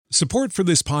Support for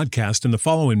this podcast and the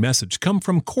following message come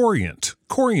from Corient.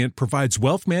 Corient provides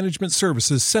wealth management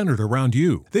services centered around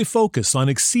you. They focus on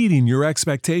exceeding your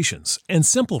expectations and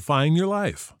simplifying your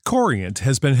life. Corient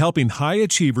has been helping high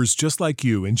achievers just like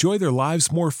you enjoy their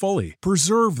lives more fully,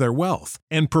 preserve their wealth,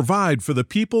 and provide for the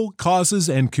people, causes,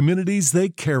 and communities they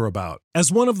care about. As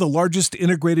one of the largest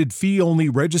integrated fee-only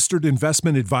registered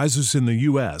investment advisors in the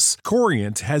U.S.,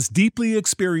 Corient has deeply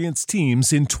experienced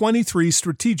teams in 23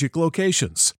 strategic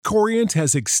locations. Corient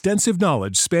has extensive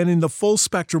knowledge spanning the full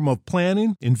spectrum of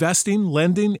planning, investing,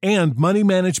 lending, and money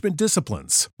management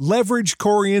disciplines. Leverage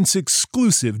Corient's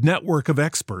exclusive network of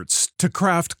experts to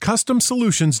craft custom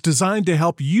solutions designed to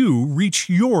help you reach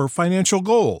your financial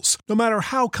goals, no matter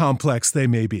how complex they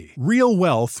may be. Real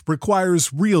wealth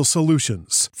requires real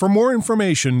solutions. For more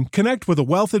information, connect with a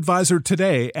wealth advisor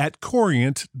today at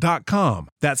Corient.com.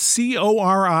 That's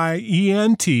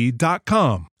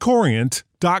Corient.com.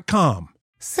 Corient.com.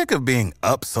 Sick of being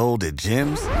upsold at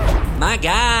gyms? My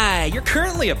guy, you're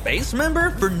currently a base member?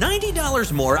 For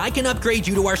 $90 more, I can upgrade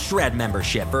you to our Shred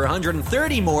membership. For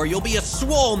 $130 more, you'll be a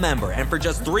Swole member. And for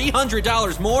just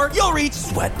 $300 more, you'll reach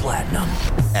Sweat Platinum.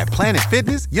 At Planet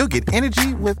Fitness, you'll get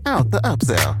energy without the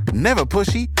upsell. Never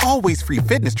pushy, always free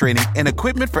fitness training and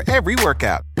equipment for every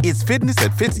workout. It's fitness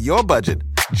that fits your budget.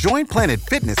 Join Planet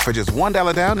Fitness for just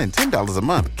 $1 down and $10 a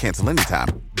month. Cancel anytime.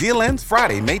 Deal ends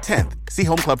Friday, May 10th. See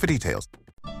Home Club for details.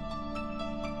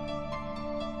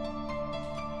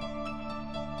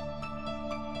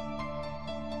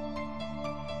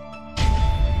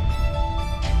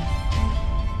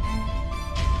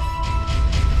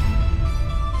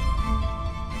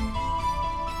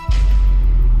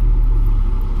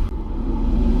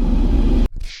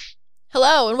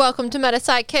 Hello and welcome to Meta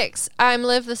Sidekicks. I'm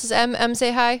Liv, this is M.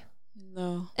 Say hi.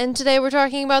 No. And today we're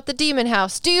talking about the Demon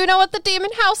House. Do you know what the Demon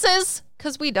House is?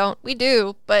 Because we don't. We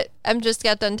do. But M just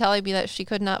got done telling me that she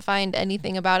could not find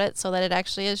anything about it, so that it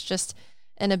actually is just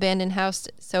an abandoned house.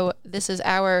 So this is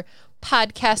our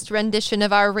podcast rendition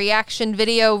of our reaction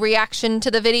to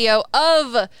the video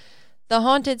of the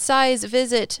Haunted Sides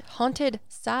visit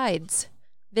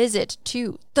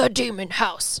to the Demon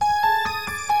House.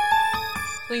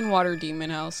 Clean Water Demon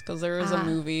House, because there was a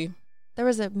movie. There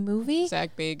was a movie?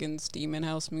 Zach Bagans' Demon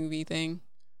House movie thing.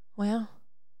 Wow.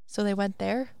 So they went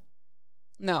there?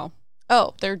 No.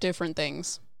 Oh. They're different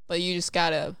things. But you just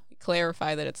gotta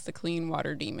clarify that it's the Clean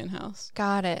Water Demon House.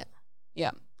 Got it.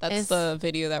 Yeah. That's the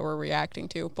video that we're reacting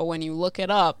to. But when you look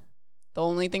it up, the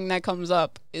only thing that comes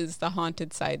up is the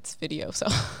Haunted Sides video. So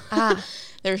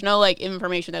there's no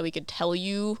information that we could tell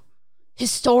you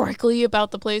historically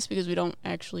about the place, because we don't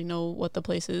actually know what the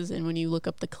place is. And when you look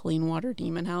up the Clean Water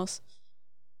Demon House,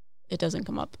 it doesn't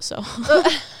come up. So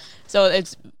so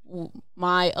it's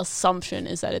my assumption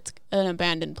is that it's an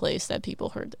abandoned place that people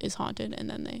heard is haunted, and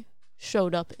then they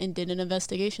showed up and did an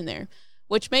investigation there,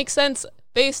 which makes sense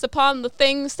based upon the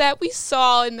things that we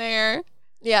saw in there.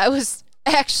 Yeah, it was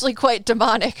actually quite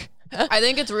demonic. I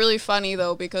think it's really funny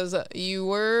though, because you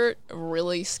were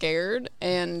really scared,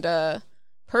 and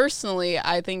personally,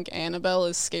 I think Annabelle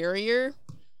is scarier,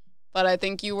 but I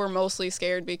think you were mostly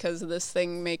scared because this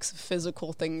thing makes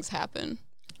physical things happen.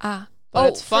 But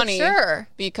it's funny, for sure,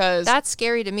 because that's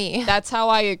scary to me. That's how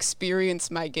I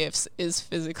experience my gifts, is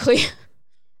physically.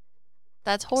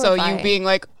 That's horrifying. So you being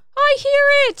like, I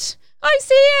hear it, I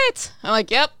see it. I'm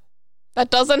like, yep, that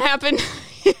doesn't happen.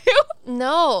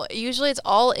 No, usually it's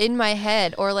all in my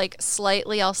head, or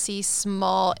slightly I'll see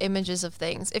small images of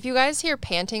things. If you guys hear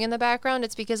panting in the background,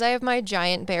 it's because I have my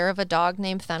giant bear of a dog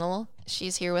named Fennel.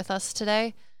 She's here with us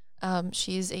today.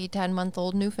 She's a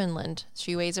 10-month-old Newfoundland.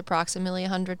 She weighs approximately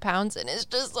 100 pounds and is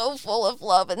just so full of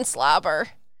love and slobber.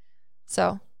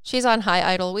 So she's on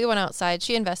high idle. We went outside.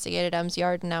 She investigated M's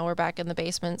yard, and now we're back in the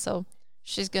basement. So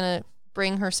she's going to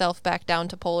bring herself back down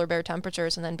to polar bear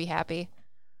temperatures and then be happy.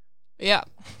 Yeah,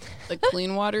 the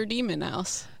Clean Water Demon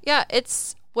House. Yeah,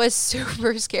 was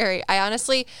super scary. I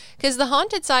honestly, because the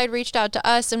Haunted Side reached out to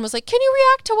us and was like, can you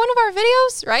react to one of our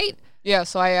videos, right? Yeah,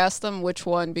 so I asked them which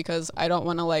one, because I don't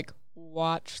want to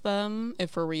watch them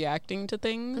if we're reacting to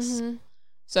things. Mm-hmm.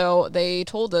 So they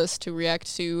told us to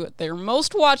react to their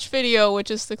most watched video,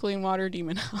 which is the Clean Water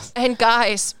Demon House. And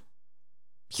guys,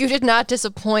 you did not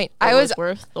disappoint. I was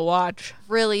worth the watch.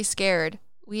 Really scared.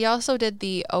 We also did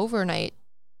the overnight.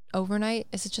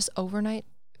 Is it just overnight?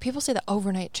 People say the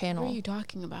overnight channel. What are you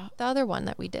talking about? The other one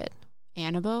that we did.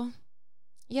 Annabelle?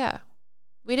 Yeah.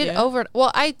 We did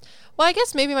Well, I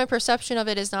guess maybe my perception of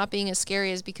it is not being as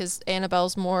scary is because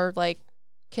Annabelle's more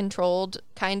controlled,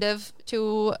 kind of,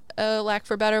 to lack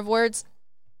for better words.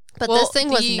 But this thing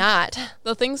was not.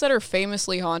 The things that are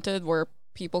famously haunted, where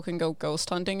people can go ghost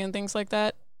hunting and things like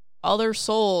that, other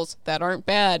souls that aren't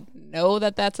bad know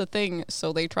that that's a thing,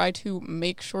 so they try to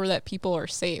make sure that people are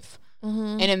safe.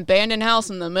 Mm-hmm. An abandoned house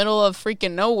in the middle of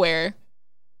freaking nowhere,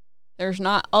 there's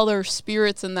not other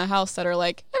spirits in the house that are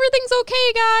like, everything's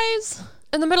okay, guys.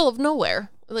 In the middle of nowhere,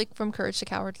 like from Courage the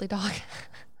Cowardly Dog.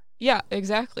 Yeah,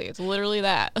 exactly. It's literally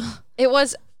that. It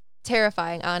was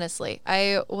terrifying, honestly.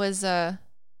 I was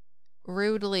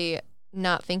rudely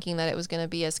not thinking that it was going to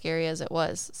be as scary as it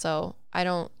was. So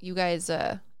you guys,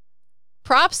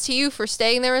 props to you for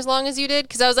staying there as long as you did,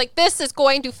 because I was like, this is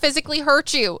going to physically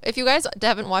hurt you. If you guys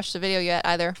haven't watched the video yet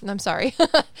either, I'm sorry.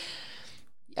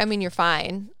 I mean, you're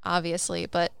fine, obviously,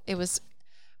 but it was...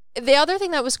 The other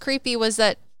thing that was creepy was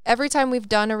that every time we've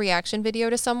done a reaction video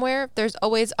to somewhere, there's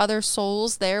always other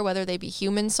souls there, whether they be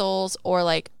human souls or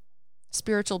like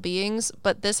spiritual beings.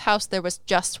 But this house, there was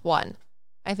just one,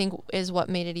 I think, is what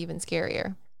made it even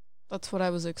scarier. That's what I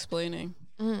was explaining.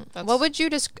 What would you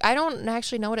I don't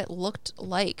actually know what it looked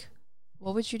like.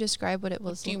 What would you describe what it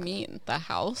was? What do you mean? The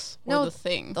house or no, the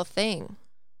thing? The thing.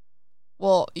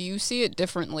 Well, you see it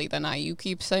differently than I. You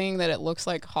keep saying that it looks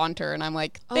like Haunter, and I'm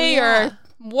like, they are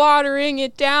watering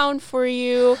it down for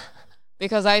you.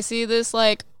 Because I see this,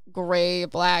 like, gray,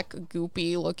 black,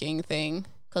 goopy looking thing,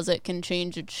 because it can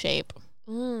change its shape.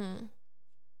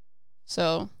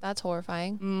 So. That's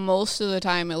horrifying. Most of the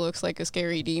time, it looks like a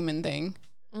scary demon thing.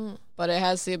 But it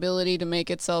has the ability to make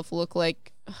itself look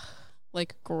like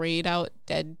grayed out,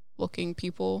 dead looking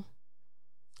people.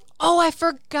 Oh, I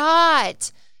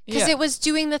forgot. Because it was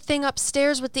doing the thing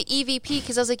upstairs with the EVP.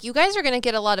 Because I was like, you guys are going to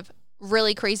get a lot of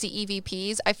really crazy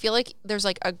EVPs. I feel like there's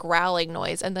like a growling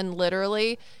noise. And then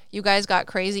literally you guys got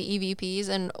crazy EVPs.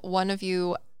 And one of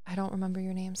you, I don't remember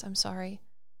your names. I'm sorry.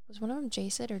 Was one of them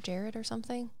Jason or Jared or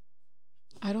something?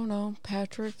 I don't know.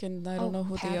 Patrick, and I don't know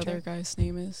who the other guy's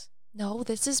name is. No,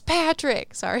 this is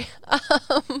Patrick. Sorry.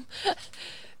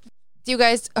 You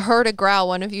guys heard a growl.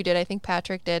 One of you did. I think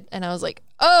Patrick did. And I was like,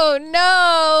 oh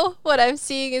no, what I'm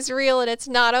seeing is real and it's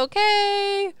not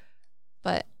okay.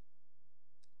 But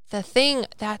the thing,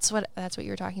 that's what you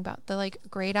were talking about. The like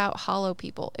grayed out hollow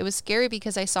people. It was scary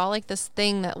because I saw like this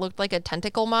thing that looked like a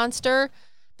tentacle monster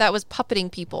that was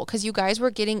puppeting people. Because you guys were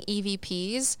getting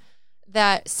EVPs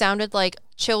that sounded like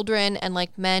children and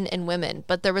like men and women.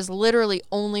 But there was literally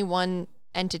only one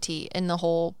entity in the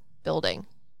whole building.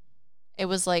 It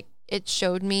was like, it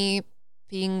showed me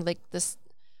being like this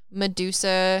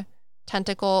Medusa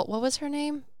tentacle. What was her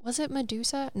name? Was it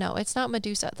Medusa? No, it's not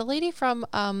Medusa. The lady from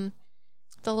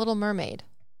The Little Mermaid.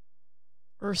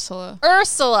 Ursula.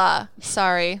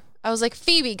 Sorry. I was like,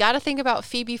 Phoebe. Got to think about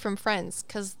Phoebe from Friends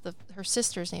because her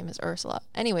sister's name is Ursula.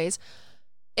 Anyways,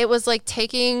 it was like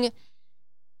taking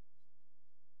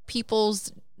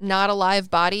people's not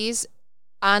alive bodies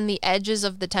on the edges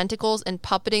of the tentacles and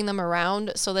puppeting them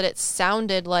around so that it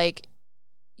sounded like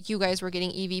you guys were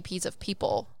getting EVPs of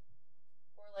people.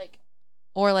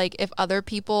 Or like if other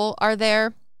people are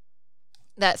there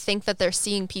that think that they're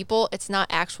seeing people, it's not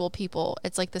actual people.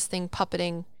 It's like this thing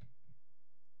puppeting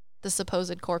the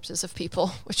supposed corpses of people,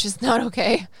 which is not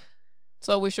okay.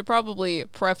 So we should probably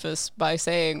preface by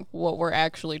saying what we're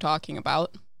actually talking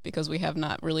about, because we have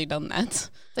not really done that.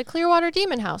 The Clearwater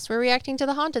Demon House. We're reacting to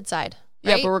the haunted side.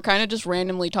 Right? Yeah, but we're kind of just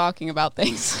randomly talking about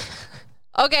things.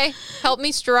 Okay, help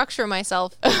me structure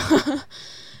myself.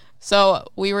 So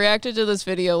we reacted to this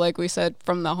video, like we said,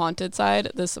 from the haunted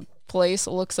side. This place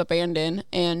looks abandoned.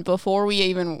 And before we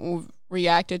even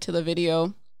reacted to the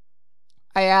video,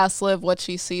 I asked Liv what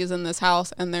she sees in this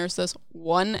house. And there's this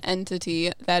one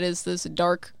entity that is this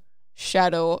dark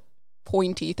shadow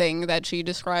pointy thing that she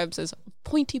describes as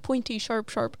pointy,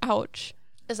 sharp, ouch.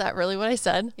 Is that really what I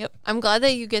said? Yep. I'm glad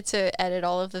that you get to edit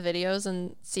all of the videos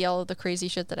and see all of the crazy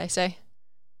shit that I say.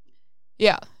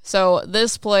 Yeah. So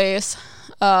this place,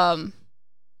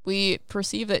 we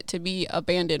perceive it to be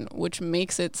abandoned, which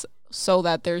makes it so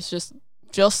that there's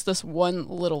just this one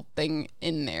little thing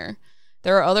in there.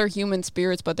 There are other human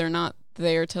spirits, but they're not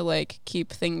there to like keep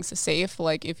things safe.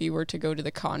 Like if you were to go to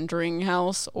the Conjuring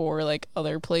house or like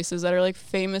other places that are like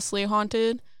famously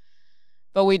haunted.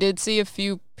 But we did see a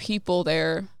few people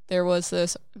there. There was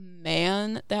this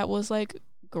man that was like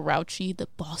grouchy, the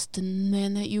Boston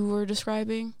man that you were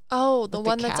describing. Oh, the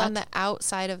one that's on the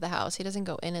outside of the house. He doesn't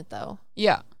go in it though.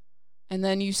 Yeah. And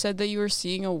then you said that you were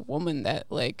seeing a woman that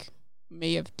like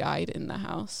may have died in the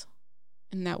house.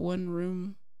 In that one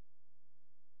room.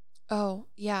 Oh,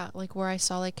 yeah. Like where I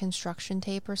saw like construction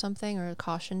tape or something, or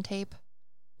caution tape.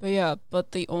 But yeah,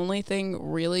 but the only thing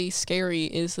really scary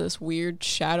is this weird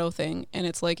shadow thing. And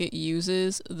it's like it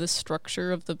uses the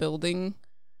structure of the building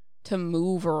to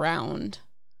move around.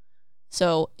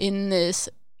 So in this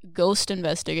ghost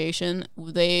investigation,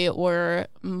 they were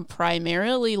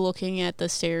primarily looking at the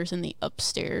stairs and the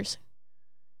upstairs.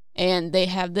 And they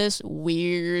have this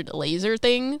weird laser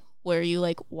thing where you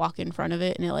like walk in front of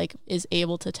it and it like is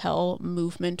able to tell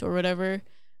movement or whatever.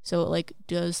 So it like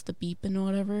does the beep and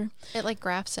whatever. It like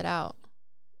graphs it out.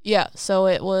 Yeah, so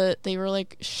they were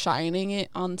like shining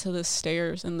it onto the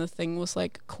stairs and the thing was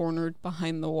like cornered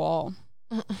behind the wall.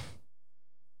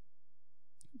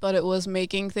 But it was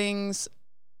making things,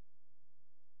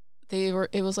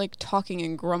 it was like talking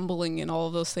and grumbling and all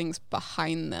of those things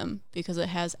behind them because it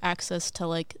has access to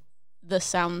like the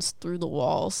sounds through the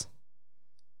walls.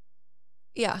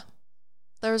 Yeah.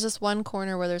 There was this one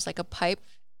corner where there's like a pipe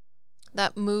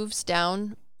that moves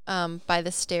down by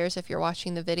the stairs if you're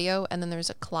watching the video, and then there's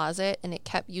a closet, and it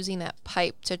kept using that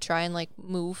pipe to try and like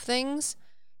move things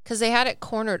because they had it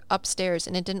cornered upstairs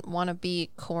and it didn't want to be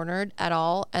cornered at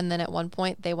all. And then at one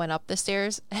point they went up the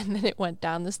stairs and then it went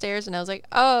down the stairs, and I was like,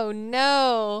 oh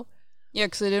no. Yeah,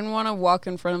 because they didn't want to walk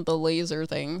in front of the laser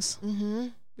things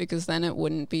because then it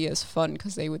wouldn't be as fun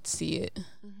because they would see it.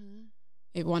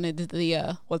 It wanted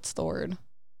the what's the word?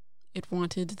 It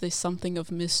wanted the something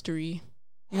of mystery.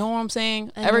 You know what I'm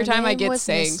saying? And every time I get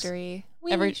sayings, mystery.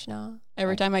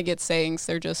 every time I get sayings,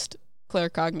 they're just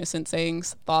claircognizant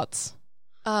sayings, thoughts.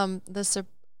 The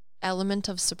element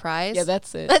of surprise. Yeah,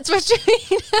 that's it. That's what you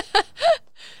mean.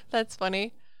 That's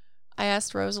funny. I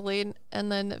asked Rosaline, and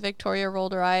then Victoria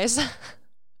rolled her eyes.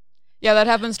 Yeah, that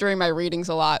happens during my readings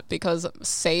a lot because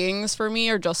sayings for me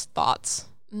are just thoughts.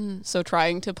 So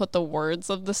trying to put the words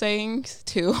of the sayings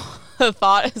to a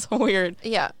thought is weird.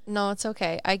 Yeah, no, it's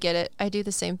okay. I get it. I do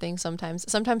the same thing sometimes.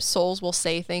 Sometimes souls will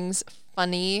say things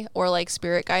funny or like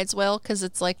spirit guides will because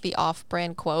it's like the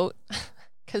off-brand quote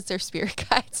because they're spirit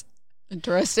guides.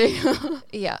 Interesting.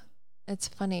 Yeah, it's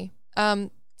funny.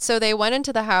 So they went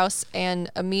into the house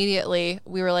and immediately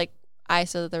we were like, I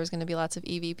said that there was going to be lots of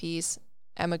EVPs.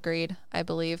 Em agreed, I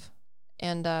believe.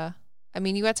 And I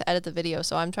mean, you had to edit the video,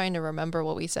 so I'm trying to remember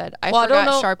what we said. I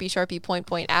forgot Sharpie,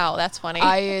 point, ow. That's funny.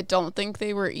 I don't think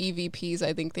they were EVPs.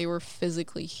 I think they were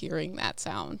physically hearing that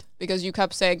sound. Because you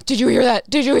kept saying, did you hear that?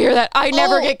 Did you hear that? I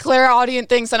never get clairaudient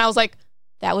things. And I was like,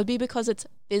 that would be because it's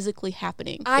physically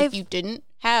happening. If you didn't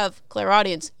have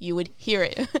clairaudience, you would hear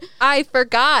it. I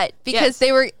forgot because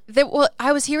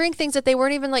I was hearing things that they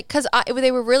weren't even like, because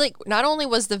they were really, not only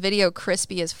was the video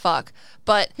crispy as fuck,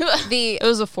 but it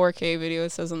was a 4K video,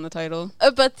 it says in the title.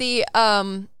 But the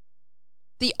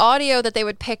audio that they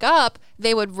would pick up,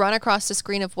 they would run across the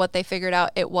screen of what they figured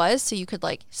out it was, so you could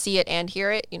like see it and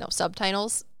hear it,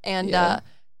 subtitles. And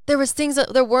there was things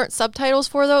that there weren't subtitles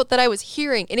for, though, that I was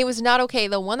hearing, and it was not okay.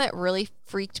 The one that really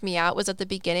freaked me out was at the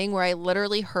beginning where I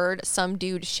literally heard some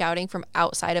dude shouting from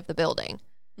outside of the building.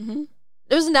 It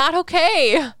was not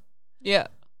okay. Yeah.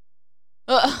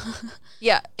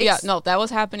 No, that was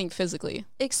happening physically.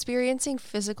 Experiencing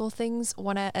physical things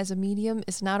as a medium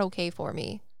is not okay for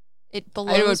me. It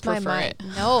blows my mind.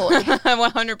 No.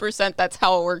 100% that's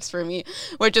how it works for me.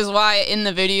 Which is why in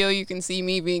the video you can see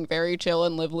me being very chill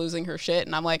and Liv losing her shit.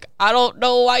 And I'm like, I don't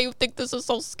know why you think this is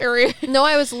so scary. No,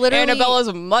 I was literally...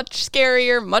 Annabella's much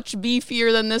scarier, much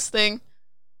beefier than this thing.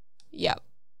 Yeah.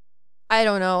 I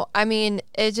don't know. I mean,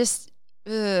 it just...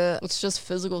 It's just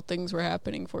physical things were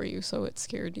happening for you, so it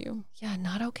scared you. Yeah,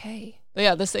 not okay. But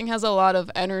yeah, this thing has a lot of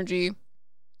energy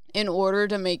in order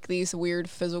to make these weird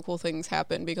physical things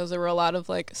happen, because there were a lot of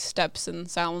like steps and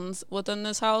sounds within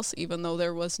this house, even though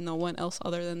there was no one else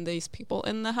other than these people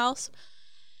in the house.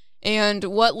 And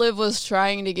what Liv was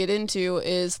trying to get into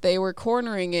is they were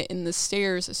cornering it in the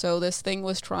stairs, so this thing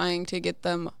was trying to get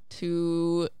them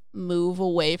to move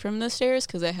away from the stairs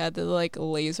because it had the like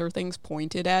laser things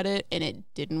pointed at it, and it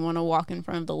didn't want to walk in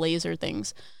front of the laser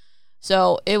things.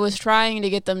 So it was trying to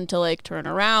get them to like turn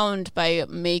around by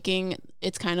making,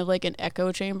 it's kind of like an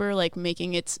echo chamber, like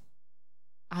making its,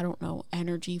 I don't know,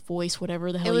 energy, voice,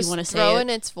 whatever the hell you want to say. It was throwing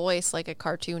its voice like a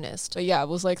cartoonist. But yeah, it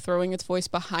was like throwing its voice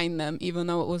behind them, even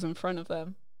though it was in front of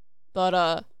them.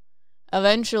 But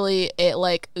eventually it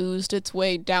like oozed its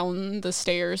way down the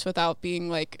stairs without being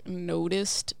like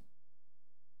noticed.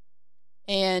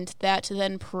 And that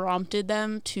then prompted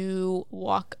them to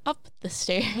walk up the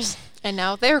stairs. And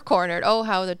now they're cornered. Oh,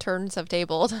 how the turns have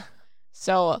tabled.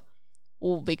 So,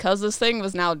 because this thing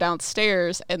was now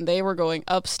downstairs and they were going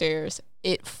upstairs,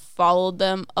 it followed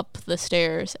them up the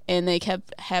stairs. And they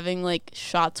kept having, like,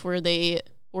 shots where they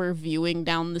were viewing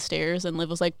down the stairs. And Liv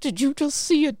was like, did you just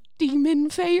see a demon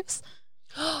face?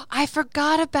 I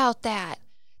forgot about that.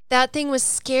 That thing was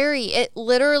scary. It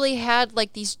literally had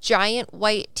like these giant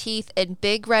white teeth and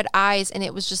big red eyes, and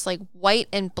it was just like white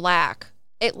and black.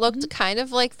 It looked kind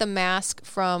of like the mask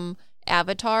from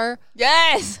avatar.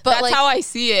 Yes, but that's how I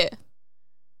see it.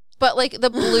 But like the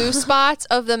blue spots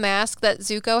of the mask that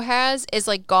Zuko has is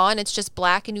like gone. It's just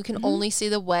black, and you can only see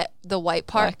the white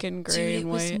part. Black and gray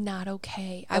and white. It was not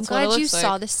okay. That's I'm glad you like.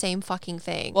 saw the same fucking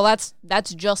thing. Well,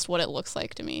 that's just what it looks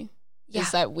like to me. Yeah.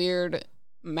 It's that weird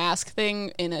mask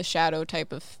thing in a shadow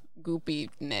type of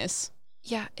goopiness.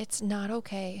 Yeah, it's not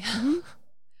okay.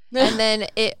 And then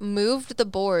it moved the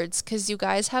boards because you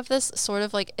guys have this sort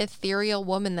of like ethereal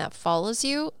woman that follows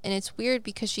you. And it's weird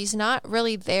because she's not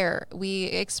really there. We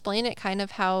explain it kind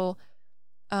of how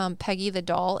Peggy the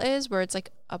doll is, where it's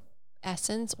like a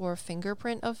essence or a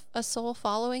fingerprint of a soul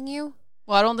following you.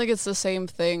 Well, I don't think it's the same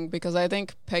thing because I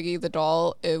think Peggy the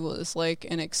doll, it was like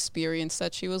an experience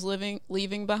that she was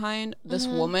leaving behind. This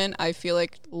woman, I feel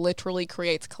like, literally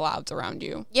creates clouds around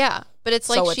you. Yeah, but it's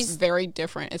like so it's very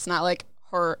different. It's not like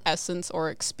her essence or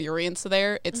experience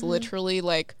there. It's literally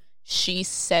like she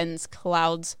sends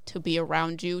clouds to be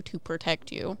around you to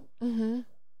protect you.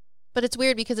 But it's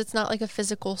weird because it's not like a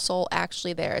physical soul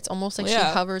actually there. It's almost like she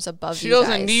hovers above you guys. She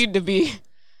doesn't need to be.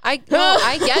 I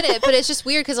get it, but it's just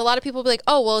weird because a lot of people will be like,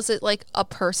 oh, well, is it like a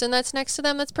person that's next to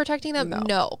them that's protecting them?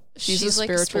 No. She's like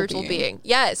a spiritual being.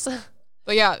 Yes.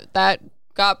 But yeah, that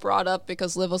got brought up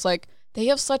because Liv was like, they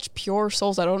have such pure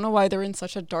souls. I don't know why they're in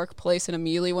such a dark place. And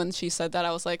immediately when she said that,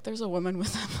 I was like, there's a woman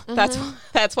with them.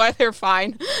 That's why they're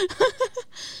fine.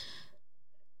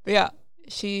 But yeah,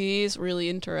 she's really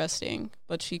interesting.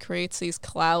 But she creates these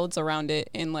clouds around it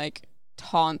and like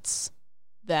taunts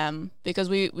them. Because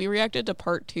we reacted to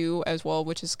part 2 as well,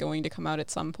 which is going to come out at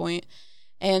some point.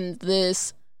 And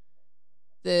this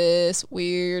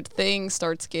weird thing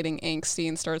starts getting angsty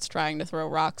and starts trying to throw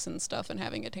rocks and stuff and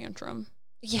having a tantrum.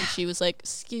 Yeah. And she was like,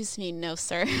 excuse me, no,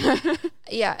 sir.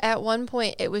 Yeah, at one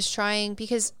point it was trying,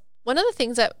 because one of the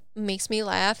things that makes me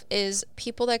laugh is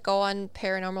people that go on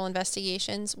paranormal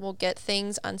investigations will get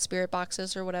things on spirit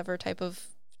boxes or whatever type of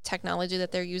technology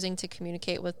that they're using to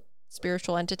communicate with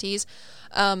spiritual entities,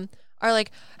 are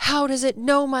like, how does it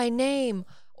know my name?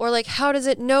 Or like, how does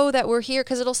it know that we're here?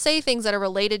 Because it'll say things that are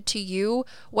related to you,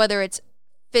 whether it's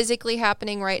physically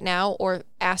happening right now or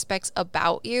aspects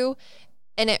about you.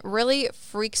 And it really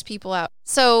freaks people out.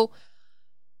 So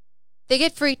they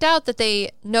get freaked out that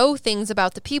they know things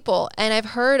about the people. And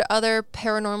I've heard other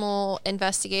paranormal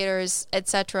investigators,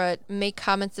 etc., make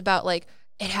comments about like,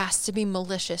 it has to be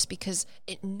malicious because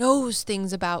it knows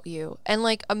things about you, and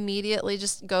like immediately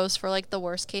just goes for like the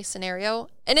worst case scenario.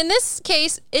 And in this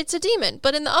case, it's a demon,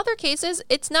 but in the other cases,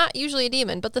 it's not usually a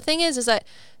demon. But the thing is that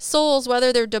souls,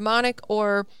 whether they're demonic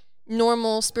or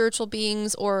normal spiritual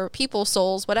beings or people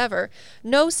souls, whatever,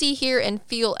 know, see, hear, and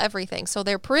feel everything. So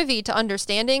they're privy to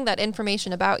understanding that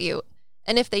information about you.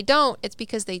 And if they don't, it's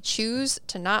because they choose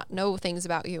to not know things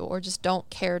about you or just don't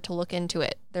care to look into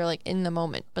it. They're like in the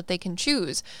moment, but they can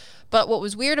choose. But what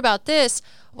was weird about this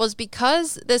was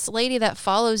because this lady that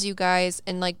follows you guys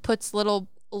and like puts little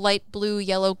light blue,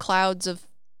 yellow clouds of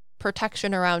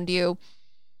protection around you,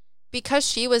 because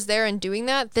she was there and doing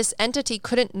that, this entity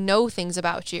couldn't know things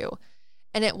about you.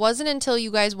 And it wasn't until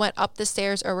you guys went up the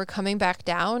stairs or were coming back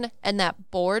down and that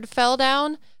board fell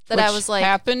down that I was like...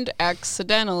 happened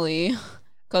accidentally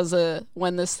because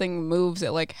when this thing moves,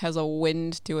 it like has a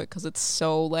wind to it because it's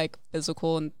so like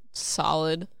physical and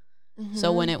solid. Mm-hmm.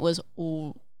 So when it was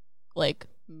like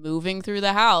moving through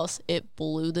the house, it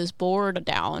blew this board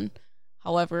down.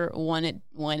 However, when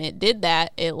it did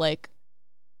that, it like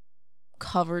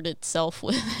covered itself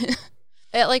with it.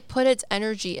 It like put its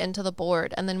energy into the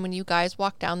board, and then when you guys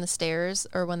walked down the stairs,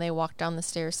 or when they walked down the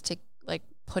stairs to like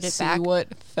put it back,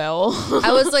 what fell?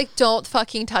 I was like, don't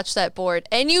fucking touch that board,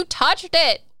 and you touched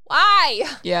it. Why?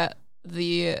 Yeah,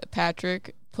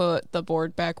 Patrick put the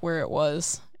board back where it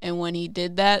was, and when he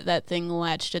did that, that thing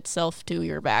latched itself to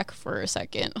your back for a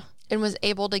second. And was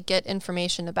able to get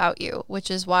information about you,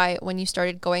 which is why when you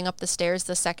started going up the stairs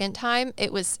the second time,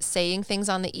 it was saying things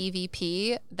on the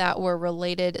EVP that were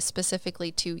related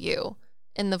specifically to you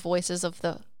in the voices of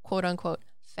the quote unquote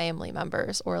family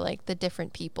members or like the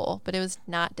different people, but it was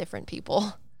not different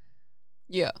people.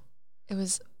 Yeah.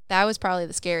 That was probably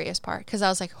the scariest part because I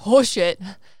was like, oh shit.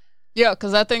 Yeah,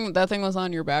 because that thing was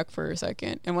on your back for a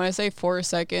second. And when I say for a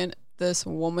second, this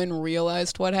woman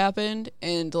realized what happened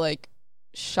and like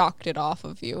shocked it off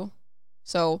of you.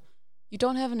 So you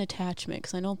don't have an attachment,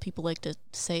 because I know people like to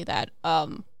say that.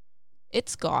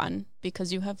 It's gone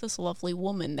because you have this lovely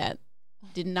woman that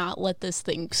did not let this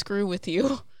thing screw with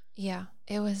you. Yeah,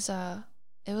 it was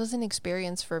an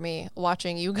experience for me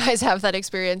watching you guys have that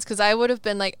experience, because I would have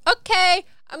been like, okay,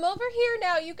 I'm over here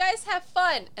now, you guys have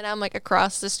fun, and I'm like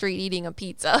across the street eating a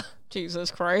pizza.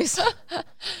 Jesus Christ.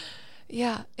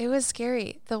 Yeah, it was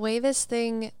scary. The way this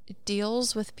thing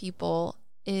deals with people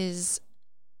is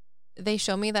they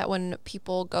show me that when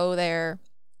people go there,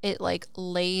 it like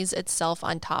lays itself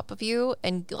on top of you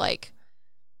and like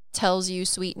tells you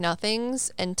sweet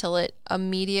nothings until it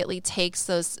immediately takes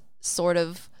those sort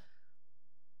of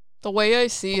the way I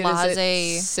see it is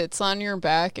it sits on your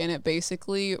back and it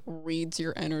basically reads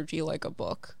your energy like a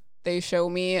book. They show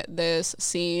me this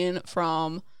scene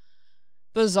from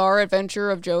Bizarre Adventure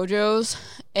of JoJo's,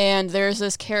 and there's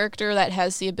this character that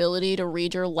has the ability to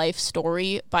read your life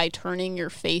story by turning your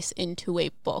face into a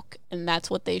book, and that's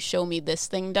what they show me this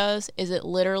thing does. Is it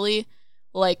literally,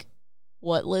 like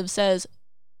what Liv says,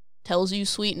 tells you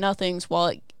sweet nothings while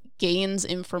it gains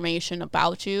information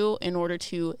about you in order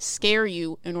to scare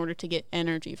you, in order to get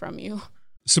energy from you.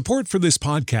 Support for this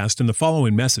podcast and the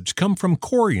following message come from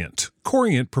Corient.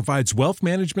 Corient provides wealth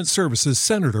management services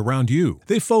centered around you.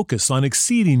 They focus on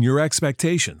exceeding your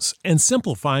expectations and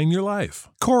simplifying your life.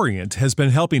 Corient has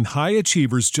been helping high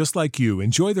achievers just like you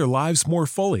enjoy their lives more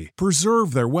fully,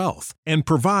 preserve their wealth, and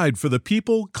provide for the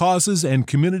people, causes, and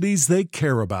communities they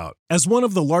care about. As one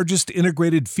of the largest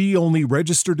integrated fee-only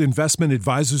registered investment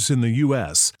advisors in the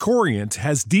U.S., Corient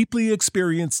has deeply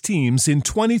experienced teams in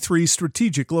 23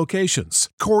 strategic locations.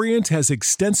 Corient has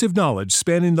extensive knowledge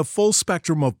spanning the full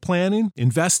spectrum of planning,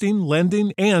 investing,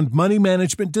 lending, and money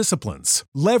management disciplines.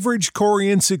 Leverage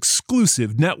Corient's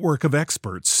exclusive network of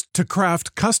experts to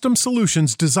craft custom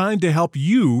solutions designed to help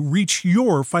you reach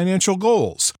your financial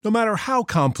goals, no matter how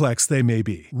complex they may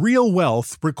be. Real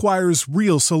wealth requires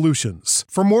real solutions.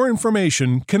 For more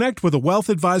information, connect with a wealth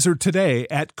advisor today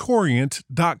at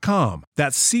Corient.com.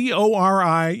 That's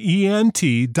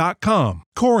Corient.com.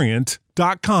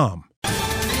 Corient.com.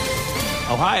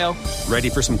 Ohio, ready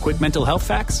for some quick mental health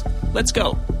facts? Let's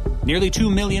go. Nearly 2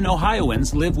 million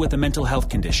Ohioans live with a mental health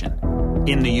condition.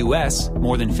 In the U.S.,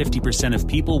 more than 50% of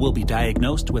people will be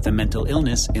diagnosed with a mental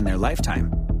illness in their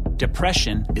lifetime.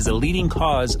 Depression is a leading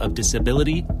cause of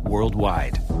disability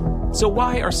worldwide. So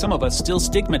why are some of us still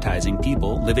stigmatizing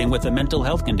people living with a mental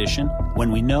health condition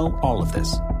when we know all of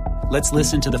this? Let's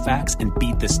listen to the facts and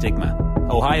beat the stigma.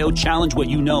 Ohio, challenge what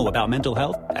you know about mental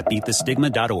health at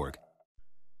beatthestigma.org.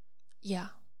 Yeah.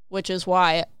 Which is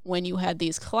why when you had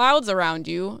these clouds around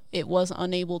you, it was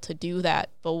unable to do that.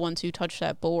 But once you touched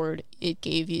that board, it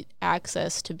gave you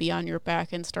access to be on your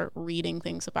back and start reading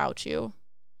things about you.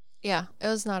 Yeah, it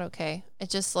was not okay. It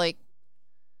just like,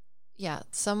 yeah,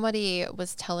 somebody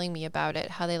was telling me about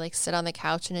it, how they like sit on the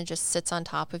couch and it just sits on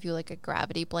top of you like a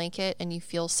gravity blanket and you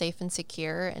feel safe and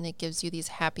secure and it gives you these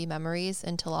happy memories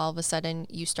until all of a sudden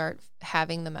you start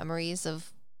having the memories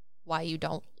of why you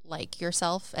don't like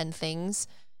yourself and things,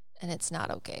 and it's not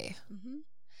okay. Mm-hmm.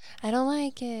 I don't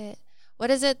like it.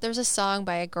 What is it? There's a song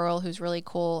by a girl who's really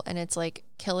cool, and it's like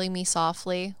killing me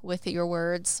softly with your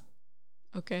words.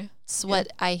 Okay. It's what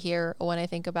I hear when I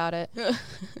think about it.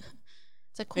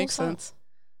 It's a cool Makes song. Sense.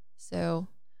 So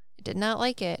I did not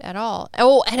like it at all.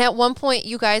 Oh, and at one point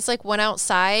you guys like went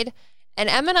outside, and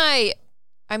Em and I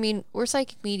mean, we're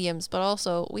psychic mediums, but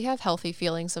also we have healthy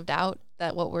feelings of doubt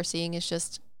that what we're seeing is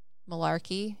just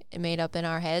malarkey made up in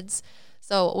our heads.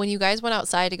 So when you guys went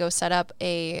outside to go set up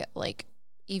a like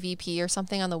EVP or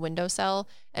something on the windowsill,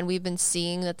 and we've been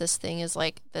seeing that this thing is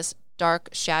like this dark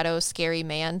shadow scary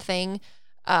man thing,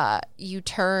 you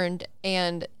turned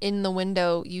and in the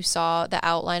window you saw the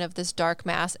outline of this dark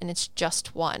mass, and it's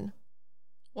just one.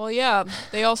 Well, yeah,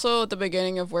 they also at the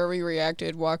beginning of where we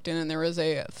reacted walked in and there was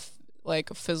a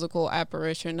like physical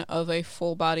apparition of a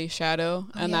full body shadow,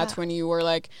 and that's when you were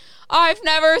like, I've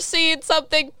never seen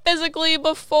something physically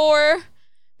before,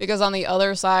 because on the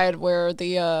other side where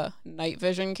the night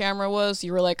vision camera was,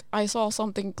 you were like, I saw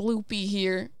something gloopy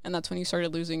here, and that's when you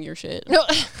started losing your shit. No.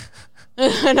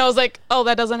 And I was like, oh,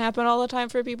 that doesn't happen all the time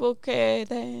for people. Okay,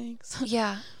 thanks.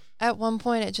 Yeah. At one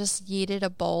point, it just yeeted a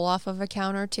bowl off of a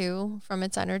counter too from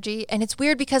its energy, and it's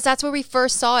weird because that's where we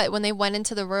first saw it when they went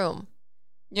into the room.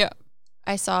 Yeah.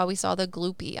 we saw the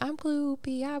gloopy. I'm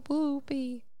gloopy, I'm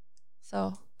whoopy.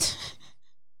 So,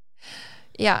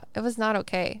 yeah, it was not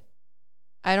okay.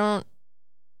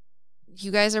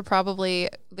 You guys are probably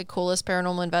the coolest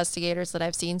paranormal investigators that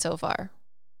I've seen so far.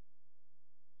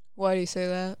 Why do you say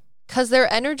that? Because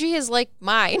their energy is like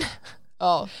mine.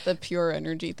 Oh, the pure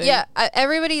energy thing. Yeah,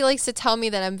 everybody likes to tell me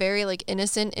that I'm very like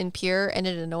innocent and pure, and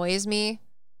it annoys me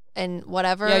and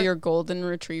whatever. Yeah, your golden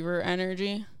retriever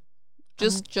energy.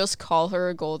 Just call her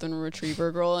a golden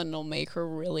retriever girl and it'll make her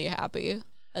really happy.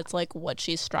 That's like what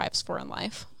she strives for in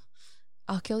life.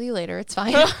 I'll kill you later. It's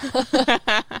fine.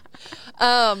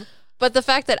 But the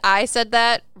fact that I said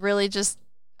that really just,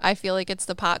 I feel like it's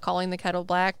the pot calling the kettle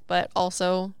black, but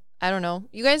also I don't know.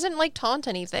 You guys didn't like taunt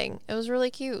anything. It was really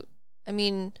cute. I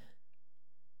mean,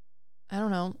 I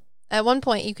don't know. At one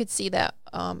point you could see that,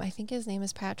 I think his name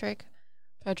is Patrick.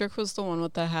 Patrick was the one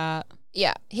with the hat.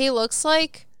 Yeah. He looks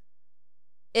like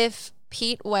if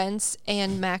Pete Wentz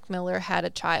and Mac Miller had a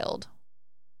child.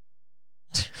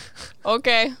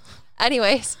 Okay.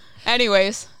 Anyways,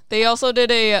 they also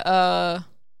did a,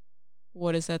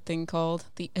 what is that thing called?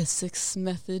 The Essex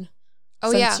method.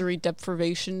 Oh, sensory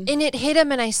deprivation. And it hit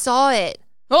him and I saw it.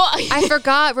 Oh, I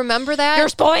forgot. Remember that? You're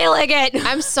spoiling it.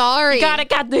 I'm sorry. You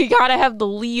gotta have the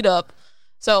lead up.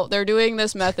 So they're doing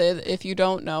this method. If you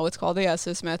don't know, it's called the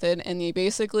Essex method. And you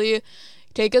basically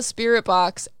take a spirit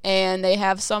box and they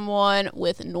have someone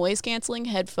with noise canceling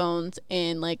headphones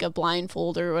and like a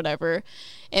blindfold or whatever.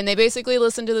 And they basically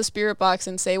listen to the spirit box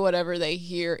and say whatever they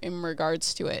hear in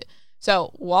regards to it.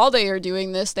 So while they are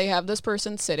doing this, they have this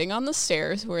person sitting on the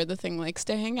stairs where the thing likes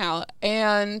to hang out,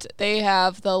 and they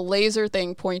have the laser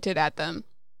thing pointed at them,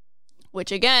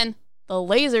 which again, the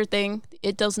laser thing,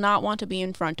 it does not want to be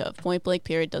in front of. Point blank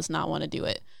period, does not want to do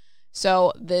it.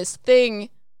 So this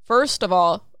thing, first of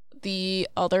all, the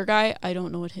other guy, I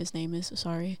don't know what his name is,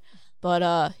 sorry,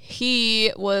 but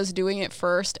he was doing it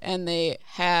first, and they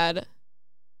had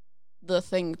the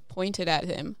thing pointed at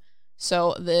him.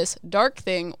 So this dark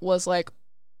thing was like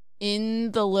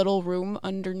in the little room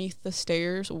underneath the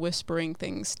stairs whispering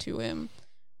things to him,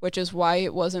 which is why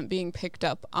it wasn't being picked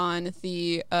up on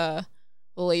the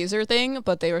laser thing,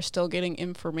 but they were still getting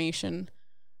information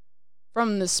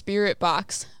from the spirit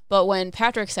box. But when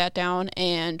Patrick sat down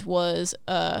and was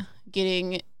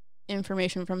getting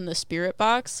information from the spirit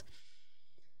box,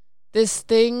 this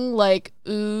thing like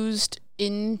oozed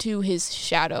into his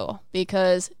shadow,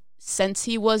 because since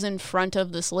he was in front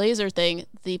of this laser thing,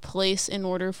 the place in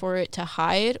order for it to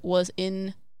hide was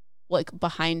in, like,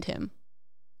 behind him.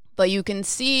 But you can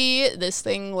see this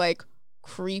thing, like,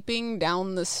 creeping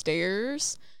down the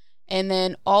stairs, and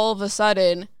then all of a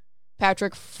sudden,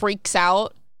 Patrick freaks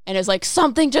out and is like,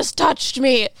 something just touched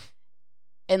me!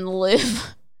 And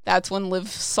Liv, that's when Liv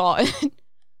saw it.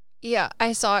 Yeah,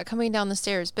 I saw it coming down the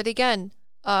stairs. But again,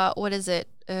 what is it?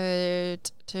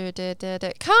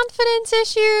 Confidence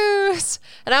issues,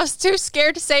 and I was too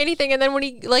scared to say anything, and then when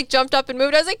he like jumped up and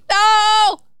moved, I was like,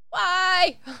 no,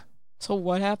 why? So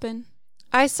what happened?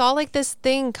 I saw like this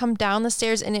thing come down the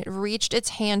stairs and it reached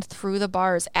its hand through the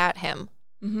bars at him.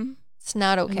 Mm-hmm. It's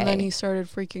not okay. And then he started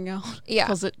freaking out. Yeah,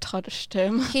 because it touched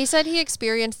him. He said he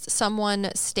experienced someone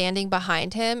standing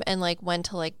behind him and like went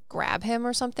to like grab him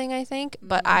or something, I think,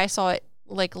 but I saw it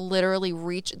like literally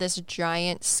reach this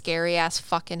giant scary ass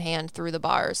fucking hand through the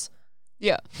bars.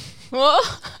 Yeah.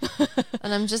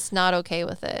 And I'm just not okay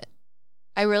with it.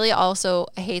 I really also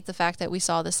hate the fact that we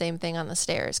saw the same thing on the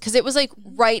stairs, because it was like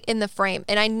right in the frame,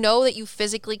 and I know that you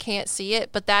physically can't see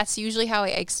it, but that's usually how I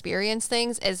experience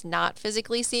things, is not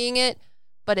physically seeing it,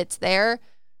 but it's there.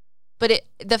 But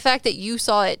the fact that you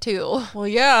saw it too. Well,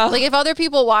 yeah. Like if other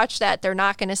people watch that, they're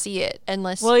not going to see it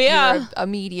unless you're a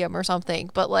medium or something.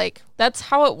 But like, that's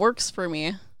how it works for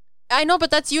me. I know,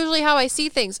 but that's usually how I see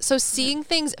things. So seeing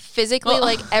things physically,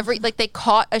 like they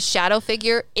caught a shadow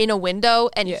figure in a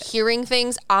window and hearing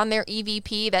things on their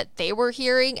EVP that they were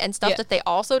hearing and stuff that they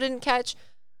also didn't catch.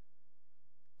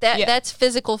 That's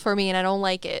physical for me, and I don't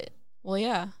like it. Well,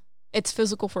 yeah, it's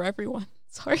physical for everyone.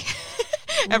 Sorry.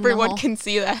 Everyone can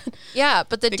see that. Yeah,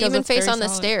 but the demon face on the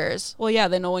stairs. Well, yeah,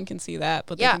 then no one can see that,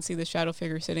 but they can see the shadow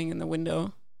figure sitting in the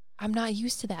window. I'm not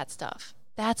used to that stuff.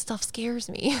 That stuff scares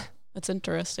me. That's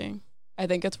interesting. I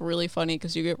think it's really funny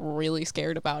because you get really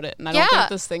scared about it, and I don't think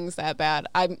this thing's that bad.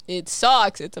 It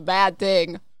sucks. It's a bad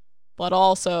thing, but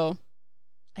also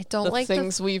I don't like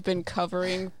things we've been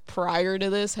covering prior to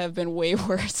this have been way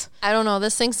worse. I don't know.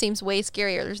 This thing seems way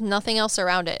scarier. There's nothing else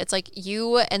around it. It's like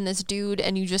you and this dude,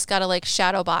 and you just gotta like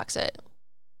shadow box it.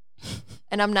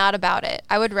 And I'm not about it.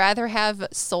 I would rather have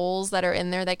souls that are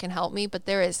in there that can help me, but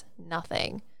there is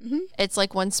nothing. Mm-hmm. It's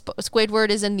like when Squidward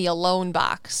is in the alone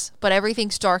box, but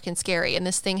everything's dark and scary, and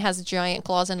this thing has giant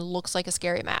claws and looks like a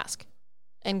scary mask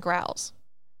and growls.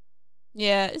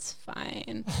 Yeah, it's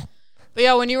fine. But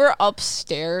yeah, when you were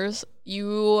upstairs,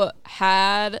 you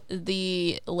had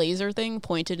the laser thing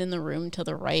pointed in the room to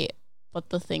the right, but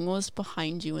the thing was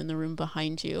behind you, in the room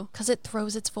behind you. Because it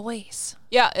throws its voice.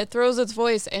 Yeah, it throws its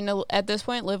voice. And at this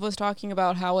point, Liv was talking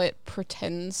about how it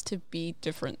pretends to be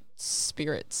different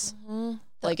spirits. Mm-hmm.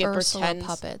 Like it pretends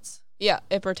puppets. Yeah,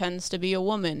 it pretends to be a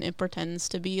woman. It pretends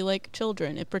to be like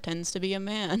children. It pretends to be a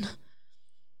man.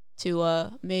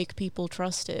 To make people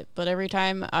trust it. But every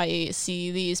time I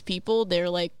see these people, they're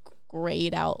like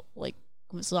grayed out, like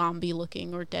zombie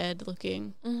looking or dead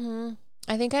looking. Mm-hmm.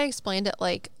 I think I explained it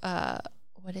like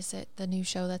what is it? The new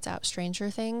show that's out, Stranger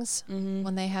Things,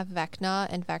 when they have Vecna,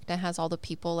 and Vecna has all the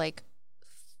people like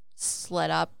slit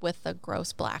up with the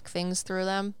gross black things through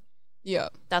them. Yeah.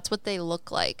 That's what they look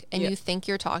like. And you think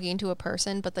you're talking to a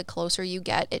person, but the closer you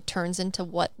get, it turns into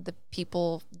what the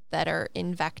people that are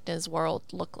in Vecna's world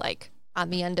look like on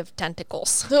the end of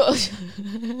tentacles.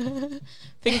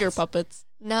 Finger puppets.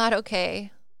 Not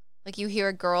okay. Like you hear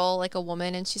a girl, like a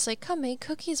woman, and she's like, come make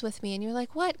cookies with me. And you're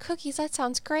like, what? Cookies? That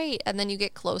sounds great. And then you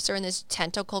get closer and this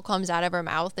tentacle comes out of her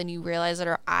mouth and you realize that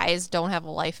her eyes don't have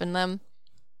life in them.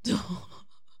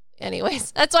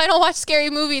 Anyways, that's why I don't watch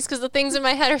scary movies, because the things in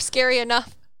my head are scary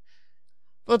enough.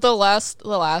 But the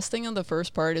last thing on the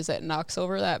first part is that it knocks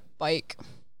over that bike.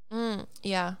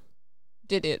 Yeah.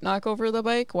 Did it knock over the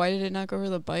bike? Why did it knock over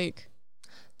the bike?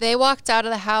 They walked out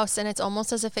of the house, and it's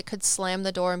almost as if it could slam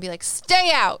the door and be like,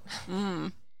 stay out!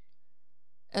 And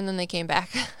then they came back.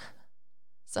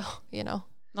 So, you know.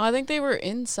 No, I think they were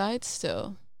inside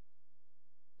still.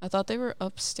 I thought they were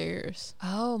upstairs.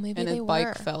 Oh, maybe they were. And the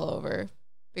bike fell over.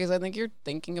 Because I think you're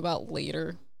thinking about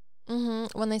later.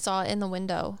 When they saw it in the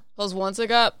window. Because once it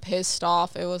got pissed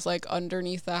off, it was like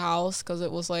underneath the house because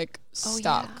it was like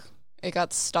stuck. Oh, yeah. It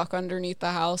got stuck underneath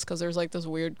the house because there's like this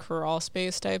weird crawl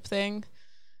space type thing.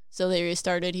 So they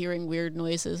started hearing weird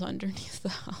noises underneath the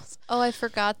house. Oh, I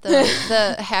forgot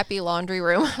the happy laundry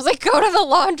room. I was like, go to the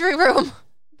laundry room.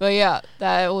 But yeah,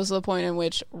 that was the point in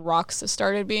which rocks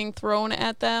started being thrown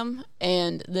at them.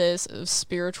 And this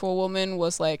spiritual woman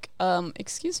was like,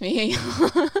 excuse me.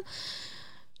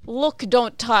 Look,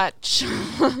 don't touch.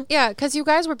 Yeah, because you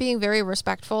guys were being very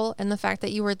respectful. And the fact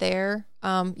that you were there,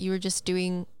 you were just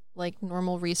doing like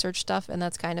normal research stuff, and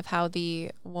that's kind of how the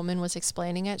woman was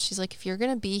explaining it. She's like, if you're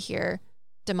gonna be here,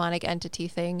 demonic entity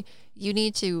thing, you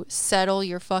need to settle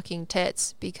your fucking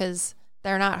tits, because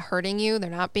they're not hurting you, they're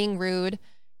not being rude,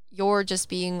 you're just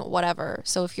being whatever.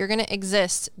 So if you're gonna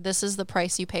exist, this is the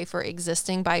price you pay for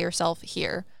existing by yourself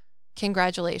here.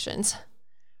 Congratulations.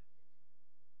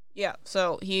 Yeah,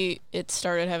 so it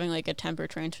started having like a temper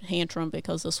tantrum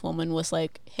because this woman was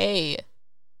like, hey,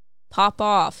 pop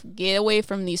off, get away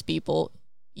from these people,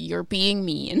 you're being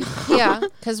mean. Yeah,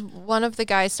 because one of the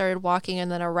guys started walking,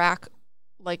 and then a rack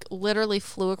like literally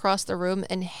flew across the room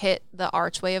and hit the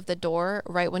archway of the door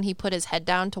right when he put his head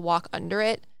down to walk under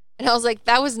it. And I was like,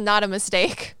 that was not a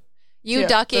mistake. You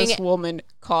ducking. This woman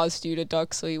caused you to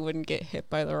duck so you wouldn't get hit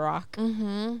by the rock.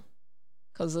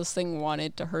 Because this thing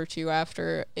wanted to hurt you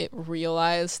after it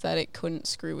realized that it couldn't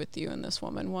screw with you, and this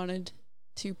woman wanted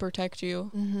to protect you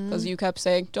because you kept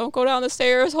saying, don't go down the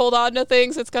stairs, hold on to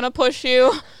things, it's gonna push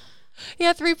you.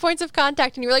 Yeah, 3 points of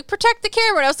contact, and you were like, protect the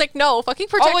camera, and I was like, no, fucking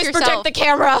protect yourself. Always protect the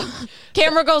camera.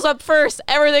 Camera goes up first,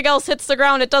 everything else hits the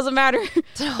ground, it doesn't matter.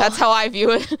 That's how I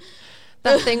view it.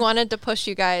 That thing wanted to push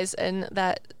you guys, and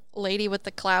that lady with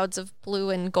the clouds of blue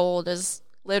and gold is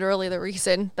literally the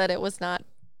reason that it was not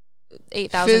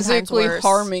 8,000 times worse. Physically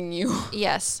harming you.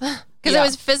 Yes, because it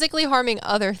was physically harming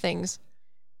other things.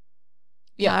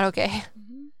 Yeah. Not okay.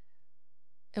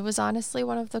 It was honestly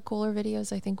one of the cooler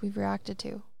videos I think we've reacted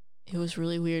to. It was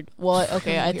really weird. Well,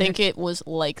 okay, I think it was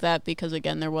like that because,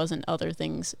 again, there wasn't other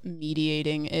things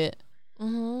mediating it.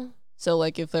 So,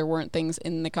 like, if there weren't things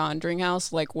in the Conjuring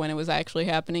house, like when it was actually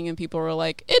happening and people were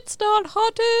like, it's not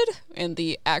haunted, and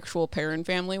the actual Perron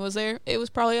family was there, it was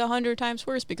probably 100 times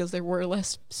worse because there were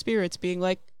less spirits being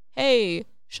like, hey,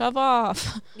 shove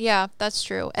off. Yeah, that's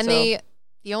true. And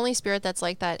the only spirit that's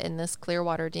like that in this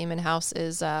Clearwater demon house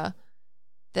is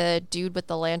the dude with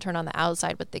the lantern on the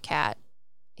outside with the cat.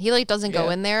 He like doesn't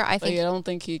go in there. I don't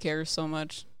think he cares so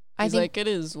much. He's like, it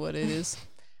is what it is.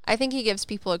 I think he gives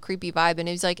people a creepy vibe, and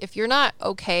he's like, if you're not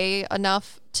okay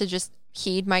enough to just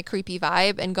heed my creepy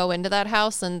vibe and go into that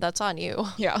house, then that's on you.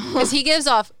 Yeah. Because he gives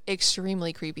off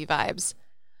extremely creepy vibes.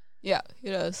 Yeah, he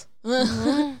does.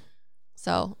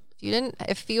 So if you didn't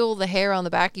feel the hair on the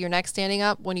back of your neck standing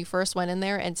up when you first went in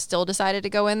there and still decided to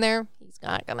go in there, he's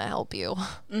not going to help you.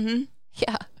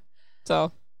 Yeah.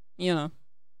 So, you know.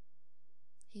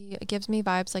 He gives me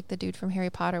vibes like the dude from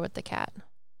Harry Potter with the cat.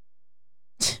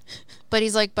 But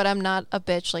he's like, but I'm not a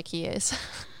bitch like he is.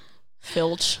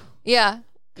 Filch. Yeah.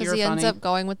 Because he ends up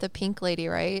going with the pink lady,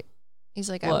 right? He's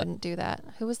like, I wouldn't do that.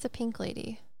 Who was the pink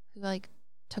lady who like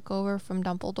took over from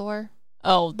Dumbledore?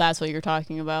 Oh, that's what you're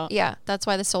talking about. Yeah. That's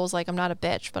why the soul's like, I'm not a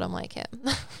bitch, but I'm like him.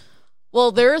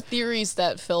 Well, there are theories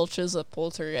that Filch is a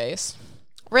poltergeist.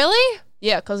 Really?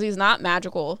 Yeah, because he's not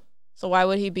magical. So why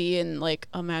would he be in like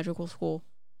a magical school?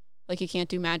 Like he can't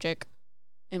do magic.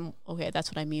 And okay, that's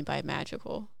what I mean by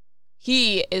magical.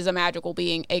 He is a magical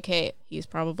being, aka he's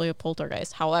probably a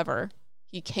poltergeist. However,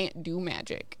 he can't do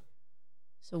magic.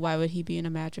 So why would he be in a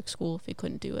magic school if he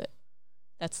couldn't do it?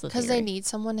 That's the Because they need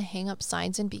someone to hang up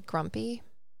signs and be grumpy.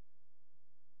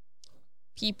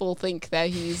 People think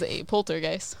that he's a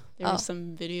poltergeist. There's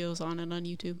some videos on it on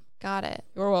YouTube. Got it.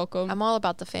 You're welcome. I'm all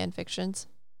about the fan fictions.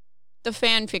 The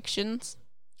fan fictions.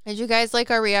 Did you guys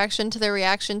like our reaction to the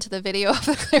video of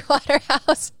the Clearwater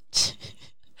house?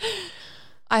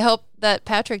 I hope that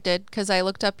Patrick did, because I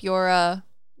looked up your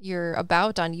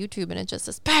about on YouTube and it just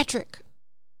says, Patrick.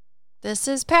 This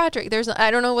is Patrick.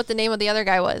 I don't know what the name of the other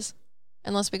guy was,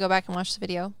 unless we go back and watch the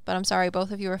video. But I'm sorry, both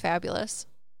of you are fabulous.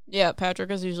 Yeah, Patrick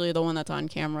is usually the one that's on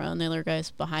camera, and the other guy's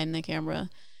behind the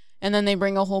camera. And then they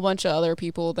bring a whole bunch of other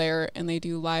people there, and they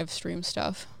do live stream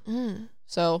stuff.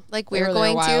 So, like we're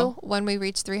going to when we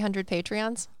reach 300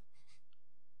 Patreons.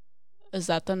 Is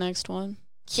that the next one?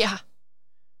 Yeah.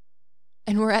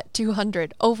 And we're at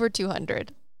 200, over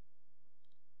 200.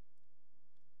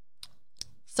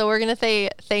 So we're going to say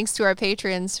thanks to our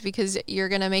patrons, because you're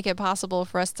going to make it possible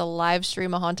for us to live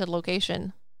stream a haunted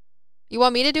location. You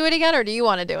want me to do it again, or do you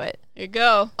want to do it? Here you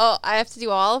go. Oh, I have to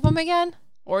do all of them again?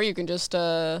 Or you can just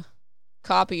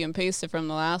copy and paste it from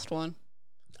the last one.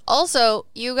 Also,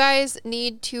 you guys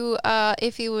need to,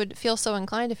 if you would feel so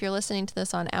inclined, if you're listening to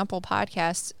this on Apple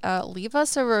Podcasts, leave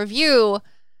us a review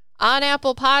on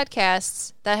Apple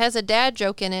Podcasts that has a dad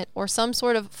joke in it or some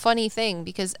sort of funny thing,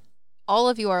 because all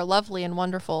of you are lovely and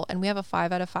wonderful, and we have a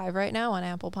 5 out of 5 right now on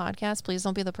Apple Podcasts. Please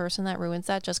don't be the person that ruins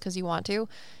that just because you want to.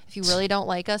 If you really don't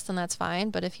like us, then that's fine,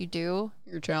 but if you do...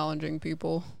 You're challenging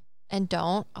people. And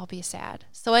don't, I'll be sad.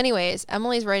 So anyways,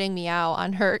 Emily's writing meow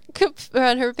on her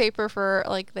paper for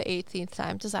like the 18th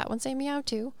time. Does that one say meow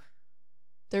too?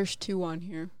 There's 2 on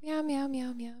here. Meow, meow,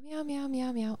 meow, meow, meow, meow,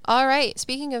 meow, meow. All right,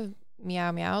 speaking of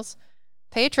meow meows,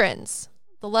 patrons,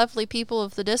 the lovely people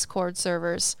of the Discord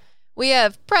servers. We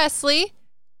have Presley,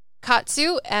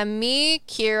 Katsu, Emmy,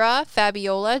 Kira,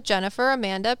 Fabiola, Jennifer,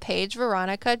 Amanda, Paige,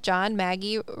 Veronica, John,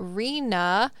 Maggie,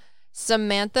 Rena,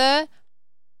 Samantha,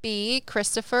 B,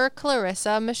 Christopher,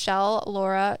 Clarissa, Michelle,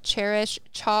 Laura, Cherish,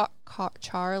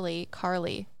 Charlie,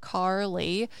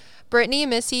 Brittany,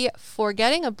 Missy,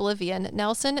 Forgetting Oblivion,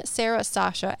 Nelson, Sarah,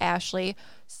 Sasha, Ashley,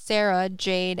 Sarah,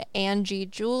 Jade, Angie,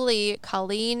 Julie,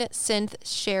 Colleen, Synth,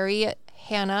 Sherry,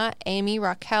 Hannah, Amy,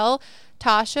 Raquel,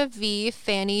 Tasha, V,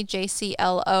 Fanny,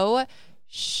 JCLO,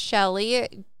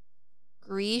 Shelly,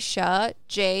 Grisha,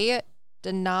 Jay,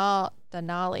 Denali,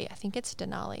 I think it's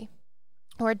Denali,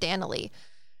 or Danali,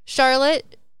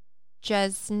 Charlotte,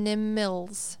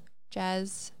 Jasnimills,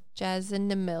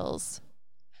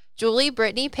 Julie,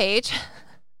 Brittany, Paige,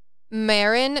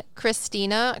 Marin,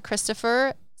 Christina,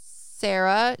 Christopher,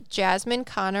 Sarah, Jasmine,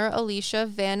 Connor, Alicia,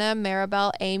 Vanna,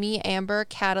 Maribel, Amy, Amber,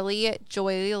 Cataly,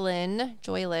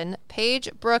 Joylyn, Paige,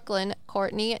 Brooklyn,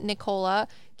 Courtney, Nicola,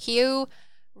 Q,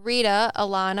 Rita,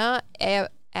 Alana,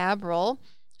 Abril,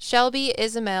 Shelby,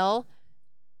 Ishmael,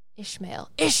 it's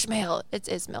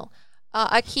Ismail,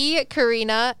 Aki,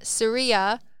 Karina,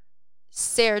 Surya,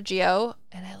 Sergio,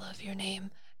 and I love your name,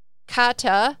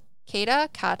 Kata,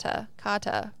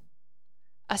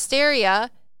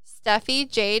 Asteria, Steffi,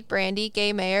 Jade, Brandy,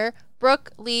 Gay Mayer, Brooke,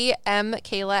 Lee, M,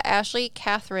 Kayla, Ashley,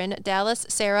 Catherine, Dallas,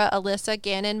 Sarah, Alyssa,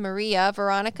 Gannon, Maria,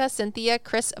 Veronica, Cynthia,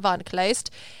 Chris Von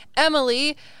Kleist,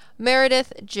 Emily,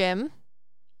 Meredith, Jim.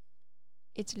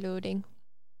 It's loading.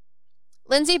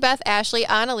 Lindsay, Beth, Ashley,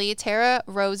 Annalie, Tara,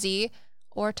 Rosie,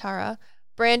 or Tara,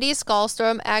 Brandy,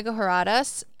 Skullstorm,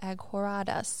 Aghoradas.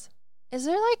 Is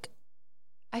there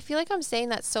I feel like I'm saying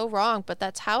that so wrong, but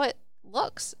that's how it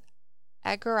looks.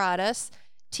 Aghoradas.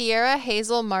 Tierra,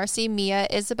 Hazel, Marcy, Mia,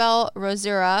 Isabel,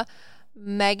 Rosura,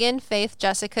 Megan, Faith,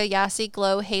 Jessica, Yassi,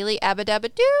 Glow, Haley,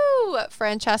 Abadabadoo,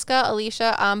 Francesca,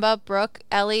 Alicia, Amba, Brooke,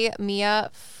 Ellie,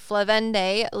 Mia,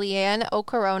 Flavende, Leanne,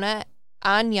 Ocorona,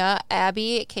 Anya,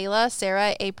 Abby, Kayla,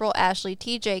 Sarah, April, Ashley,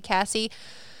 TJ, Cassie,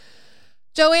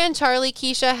 Joanne, Charlie,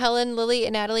 Keisha, Helen, Lily,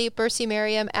 Natalie, Bercy,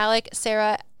 Miriam, Alec,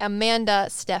 Sarah, Amanda,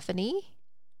 Stephanie.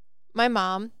 My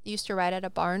mom used to ride at a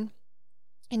barn.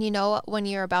 And you know when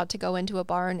you're about to go into a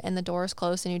barn and the door is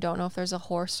closed and you don't know if there's a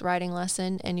horse riding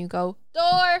lesson and you go,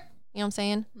 door! You know what I'm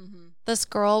saying? Mm-hmm. This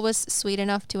girl was sweet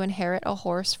enough to inherit a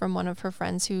horse from one of her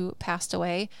friends who passed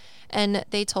away. And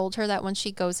they told her that when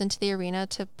she goes into the arena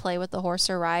to play with the horse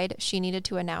or ride, she needed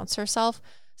to announce herself.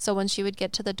 So when she would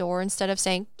get to the door, instead of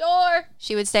saying, door,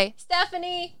 she would say,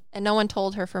 Stephanie! And no one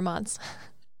told her for months.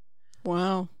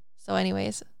 Wow. So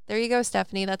anyways... There you go,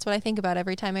 Stephanie. That's what I think about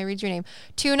every time I read your name.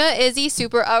 Tuna, Izzy,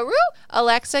 Super Aru,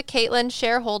 Alexa, Caitlin,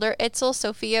 Shareholder, Itzel,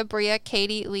 Sophia, Bria,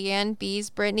 Katie, Leanne, Bees,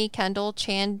 Brittany, Kendall,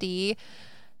 Shandy,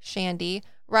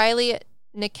 Riley,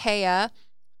 Nikea,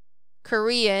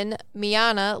 Korean,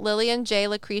 Miana, Lillian J,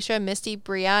 Lucretia, Misty,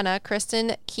 Brianna,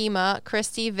 Kristen, Kima,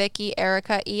 Christy, Vicky,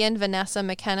 Erica, Ian, Vanessa,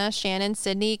 McKenna, Shannon,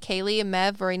 Sydney, Kaylee,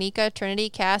 Mev, Veronica, Trinity,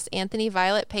 Cass, Anthony,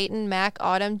 Violet, Peyton, Mac,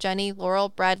 Autumn, Jenny, Laurel,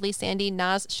 Bradley, Sandy,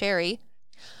 Naz, Sherry,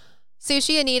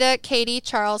 Sushi, Anita, Katie,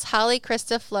 Charles, Holly,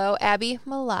 Krista, Flo, Abby,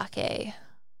 Malake.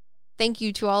 Thank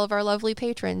you to all of our lovely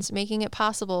patrons, making it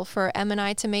possible for Em and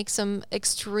I to make some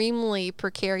extremely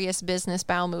precarious business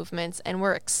bowel movements, and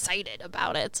we're excited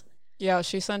about it. Yeah,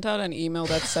 she sent out an email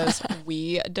that says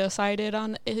we decided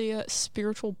on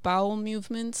spiritual bowel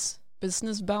movements,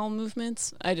 business bowel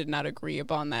movements. I did not agree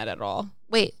upon that at all.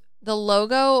 Wait, the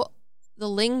logo, the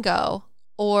lingo,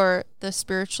 or the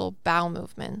spiritual bowel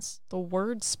movements? The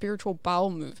word spiritual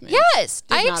bowel movement. Yes,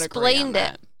 I explained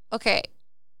it. Okay,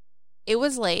 it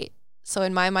was late, so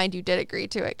in my mind you did agree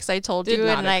to it because I told you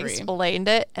and I explained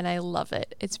it, and I love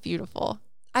it. It's beautiful.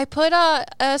 I put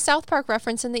a South Park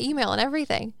reference in the email and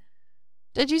everything.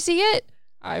 Did you see it?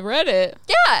 I read it.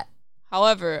 Yeah.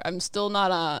 However, I'm still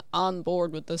not on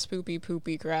board with the spoopy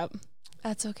poopy crap.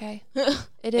 That's okay.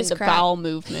 It is crap. The bowel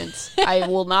movements. I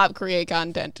will not create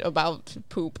content about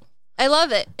poop. I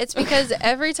love it. It's because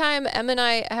every time Em and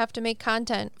I have to make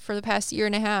content for the past year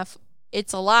and a half,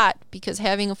 it's a lot because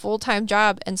having a full-time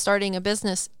job and starting a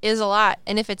business is a lot.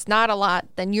 And if it's not a lot,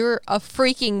 then you're a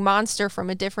freaking monster from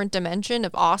a different dimension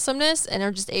of awesomeness and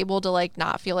are just able to like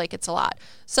not feel like it's a lot.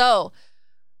 So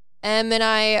Em and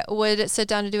I would sit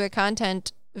down to do a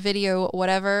content video,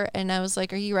 whatever, and I was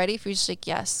like, are you ready? She's just like,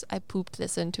 yes, I pooped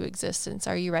this into existence.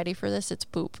 Are you ready for this? It's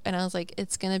poop. And I was like,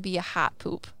 it's going to be a hot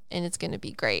poop, and it's going to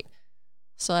be great.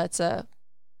 So that's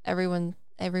everyone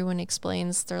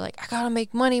explains, they're like, I got to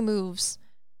make money moves.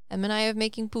 Em and I are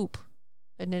making poop,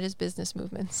 and it is business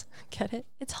movements. Get it?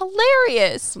 It's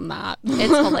hilarious. It's not.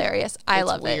 It's hilarious. I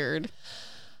love weird.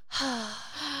 it.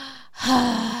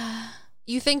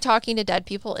 You think talking to dead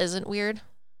people isn't weird?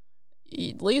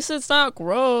 At least it's not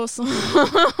gross.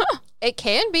 It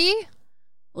can be.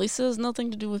 At least it has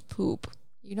nothing to do with poop.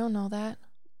 You don't know that.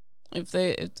 If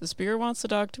the spirit wants to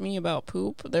talk to me about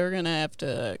poop, they're gonna have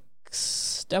to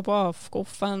step off, go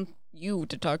find you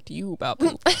to talk to you about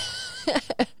poop.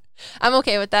 I'm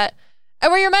okay with that.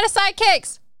 And we're your meta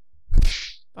sidekicks.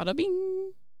 Bada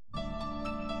bing.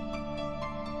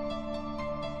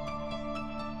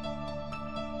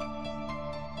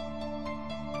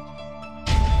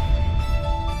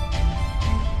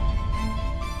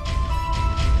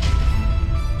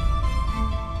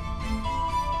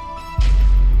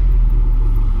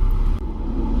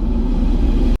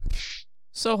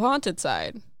 So, Haunted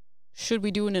Side, should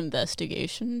we do an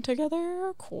investigation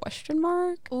together? Question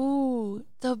mark. Ooh,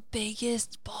 the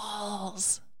biggest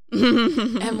balls.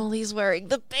 Emily's wearing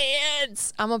the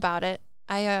pants. I'm about it.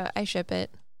 I ship it.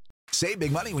 Save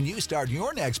big money when you start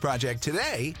your next project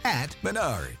today at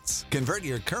Menards. Convert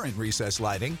your current recessed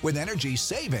lighting with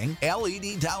energy-saving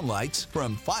LED downlights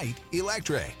from Fight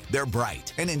Electric. They're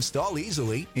bright and install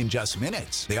easily in just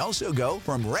minutes. They also go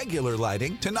from regular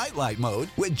lighting to nightlight mode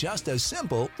with just a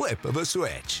simple flip of a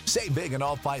switch. Save big on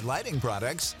all Fight lighting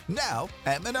products now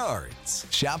at Menards.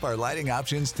 Shop our lighting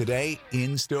options today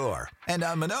in-store and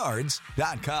on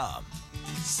Menards.com.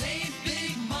 Save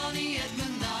big money at Menards.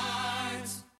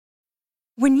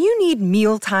 When you need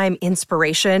mealtime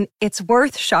inspiration, it's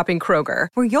worth shopping Kroger,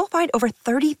 where you'll find over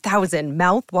 30,000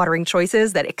 mouth-watering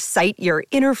choices that excite your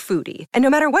inner foodie. And no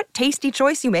matter what tasty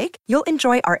choice you make, you'll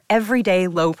enjoy our everyday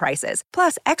low prices,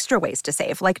 plus extra ways to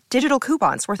save, like digital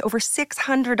coupons worth over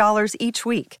 $600 each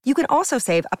week. You can also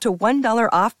save up to $1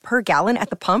 off per gallon at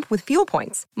the pump with fuel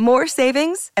points. More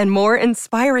savings and more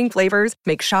inspiring flavors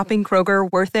make shopping Kroger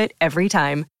worth it every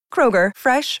time. Kroger,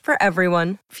 fresh for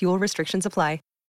everyone. Fuel restrictions apply.